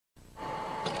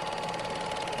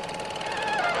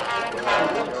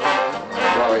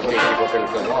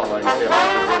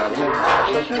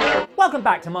Welcome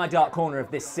back to my dark corner of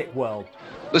this sick world.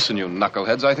 Listen, you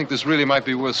knuckleheads, I think this really might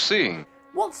be worth seeing.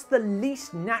 What's the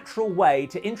least natural way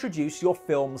to introduce your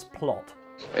film's plot?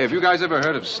 Hey, have you guys ever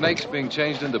heard of snakes being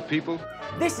changed into people?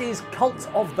 This is Cult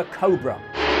of the Cobra.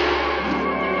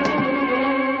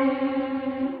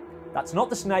 That's not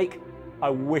the snake. I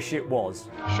wish it was.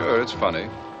 Sure, it's funny,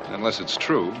 unless it's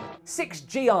true. 6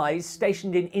 GIs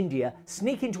stationed in India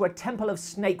sneak into a temple of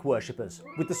snake worshippers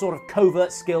with the sort of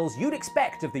covert skills you'd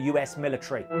expect of the US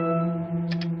military.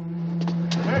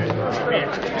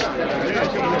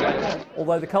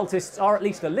 Although the cultists are at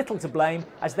least a little to blame,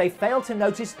 as they fail to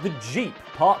notice the Jeep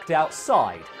parked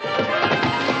outside.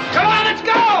 Come on, let's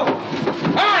go!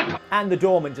 On! And the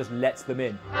doorman just lets them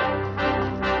in.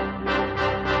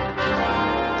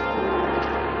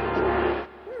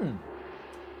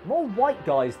 More white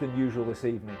guys than usual this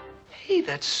evening. Hey,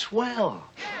 that's swell.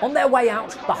 On their way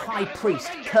out, the High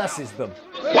Priest curses them.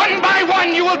 One by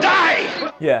one, you will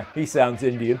die! Yeah, he sounds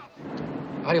Indian.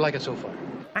 How do you like it so far?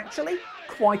 Actually,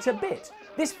 quite a bit.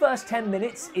 This first 10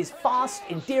 minutes is fast,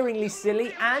 endearingly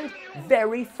silly, and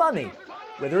very funny,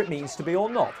 whether it means to be or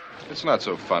not. It's not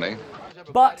so funny.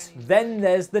 But then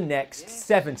there's the next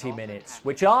 70 minutes,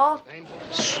 which are...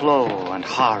 slow and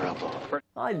horrible.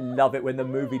 I love it when the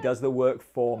movie does the work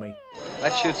for me.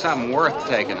 Let's shoot something worth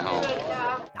taking home.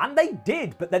 And they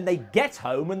did, but then they get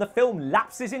home and the film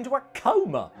lapses into a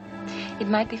coma. It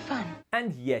might be fun.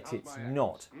 And yet it's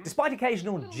not. Despite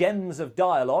occasional gems of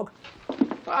dialogue,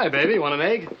 Hi, baby, want an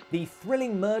egg? the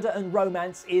thrilling murder and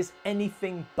romance is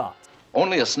anything but.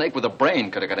 Only a snake with a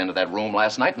brain could have got into that room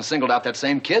last night and singled out that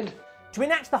same kid. To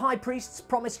enact the High Priest's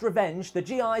promised revenge, the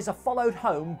GIs are followed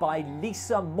home by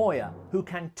Lisa Moyer, who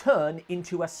can turn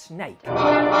into a snake.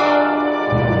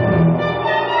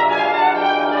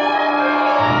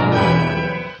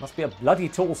 Must be a bloody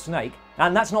tall snake,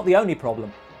 and that's not the only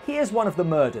problem. Here's one of the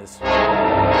murders.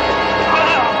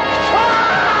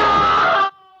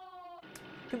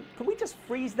 Can we just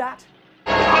freeze that?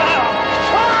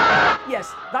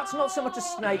 Yes, that's not so much a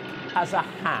snake as a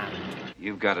hand.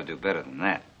 You've got to do better than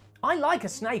that. I like a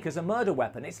snake as a murder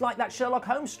weapon. It's like that Sherlock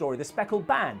Holmes story, The Speckled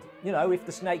Band. You know, if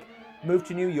the snake moved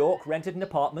to New York, rented an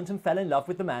apartment and fell in love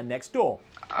with the man next door.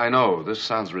 I know, this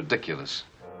sounds ridiculous.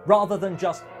 Rather than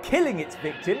just killing its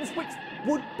victims, which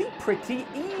would be pretty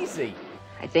easy.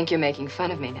 I think you're making fun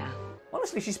of me now.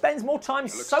 Honestly, she spends more time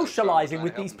socialising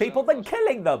with these people than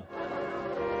killing them.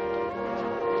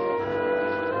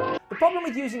 The problem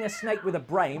with using a snake with a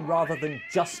brain rather than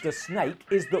just a snake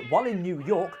is that while in New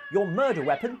York, your murder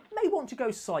weapon may want to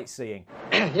go sightseeing.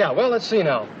 Yeah, well, let's see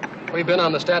now. We've been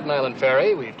on the Staten Island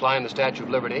Ferry, we've climbed the Statue of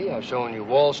Liberty, I've shown you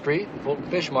Wall Street, the Fulton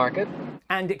Fish Market.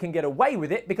 And it can get away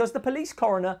with it because the police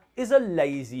coroner is a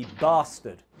lazy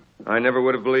bastard. I never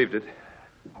would have believed it.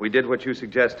 We did what you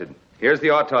suggested. Here's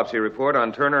the autopsy report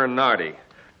on Turner and Nardi.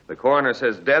 The coroner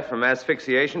says death from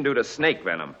asphyxiation due to snake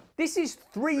venom. This is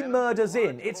 3 murders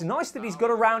in. It's nice that he's got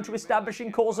around to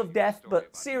establishing cause of death,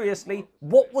 but seriously,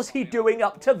 what was he doing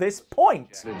up to this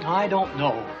point? I don't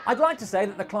know. I'd like to say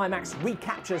that the climax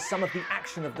recaptures some of the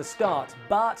action of the start,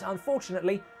 but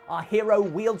unfortunately, our hero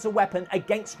wields a weapon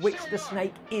against which the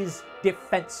snake is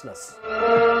defenseless.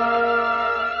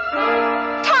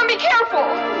 Tom, be careful!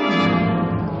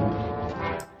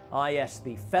 Ah yes,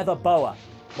 the feather boa.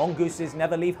 Mongooses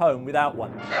never leave home without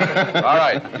one. All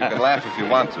right, you can laugh if you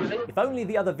want to. If only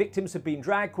the other victims had been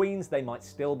drag queens, they might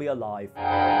still be alive.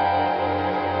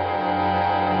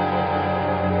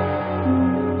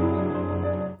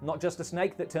 Not just a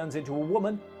snake that turns into a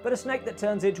woman, but a snake that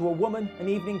turns into a woman, an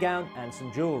evening gown, and some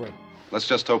jewellery. Let's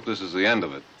just hope this is the end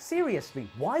of it. Seriously,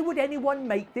 why would anyone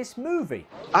make this movie?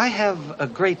 I have a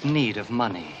great need of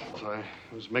money. I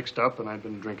was mixed up and I'd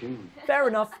been drinking. Fair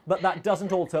enough, but that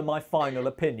doesn't alter my final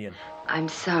opinion. I'm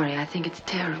sorry, I think it's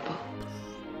terrible.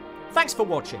 Thanks for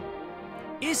watching.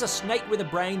 Is a snake with a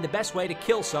brain the best way to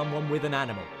kill someone with an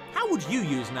animal? How would you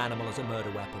use an animal as a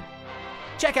murder weapon?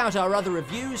 Check out our other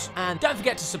reviews, and don't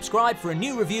forget to subscribe for a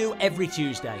new review every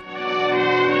Tuesday.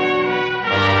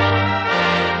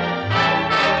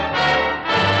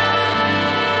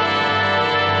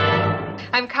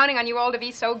 I'm counting on you all to be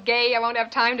so gay I won't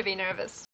have time to be nervous.